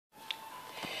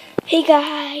Hey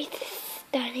guys, this is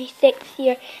Danny6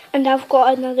 here, and I've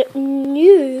got another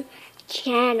new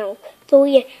channel. So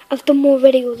yeah, I've done more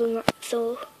videos on that.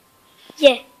 So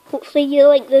yeah, hopefully you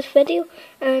like this video,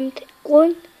 and go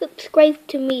and subscribe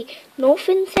to me.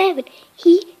 Norfin7,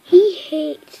 he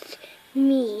hates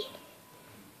me,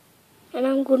 and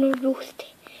I'm gonna roast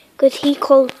him because he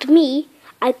called me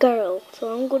a girl.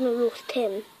 So I'm gonna roast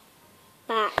him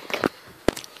back.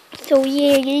 So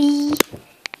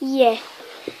yeah.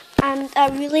 And I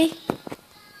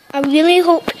really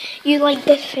hope you like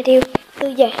this video. So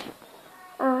yeah,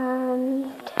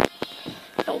 and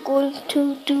I'm going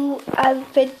to do a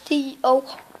video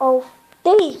of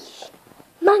this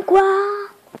Magua.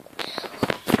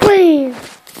 Boom.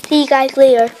 See you guys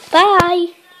later.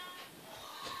 Bye.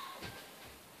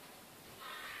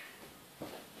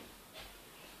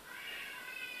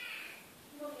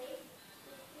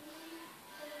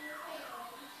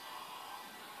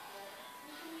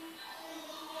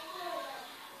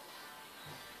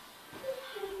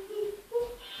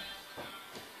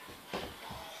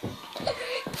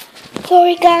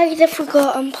 Sorry guys, I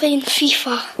forgot I'm playing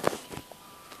FIFA.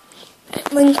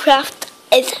 Minecraft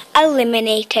is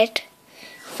eliminated.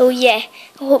 So yeah,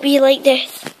 I hope you like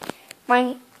this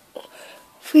my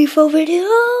FIFA video.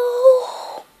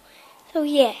 So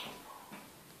yeah.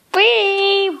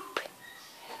 Beep.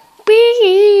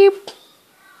 Beep.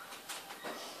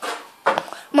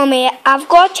 Mommy, I've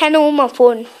got a channel on my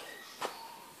phone.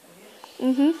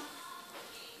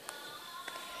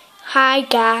 Hi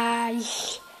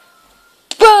guys.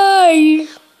 Bye.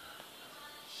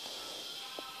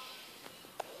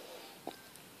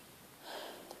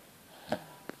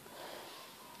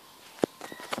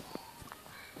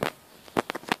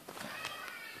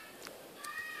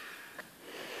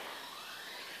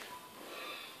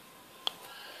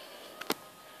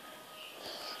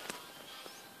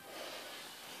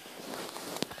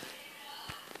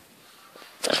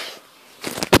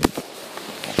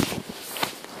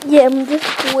 Yeah, I'm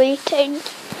just waiting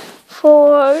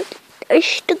for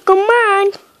us to come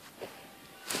on.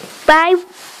 Bye,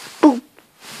 boop.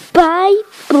 Bye,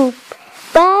 boop.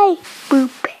 Bye,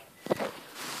 boop.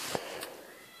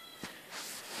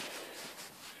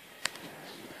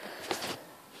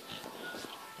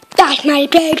 That's my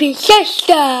baby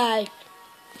sister.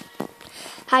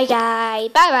 Hi, guys.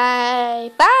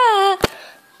 Bye-bye. Bye.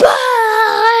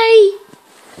 Bye.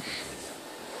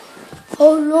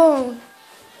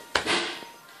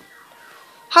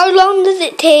 How long does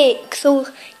it take? So,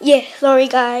 yeah, sorry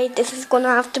guys, this is gonna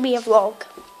have to be a vlog.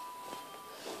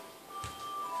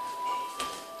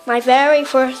 My very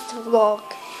first vlog.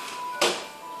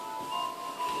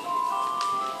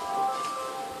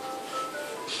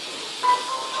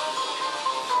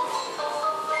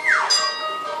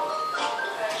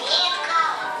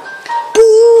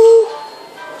 Boo!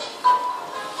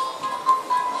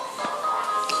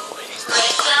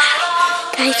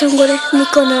 Guys, I'm gonna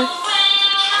sneak on her.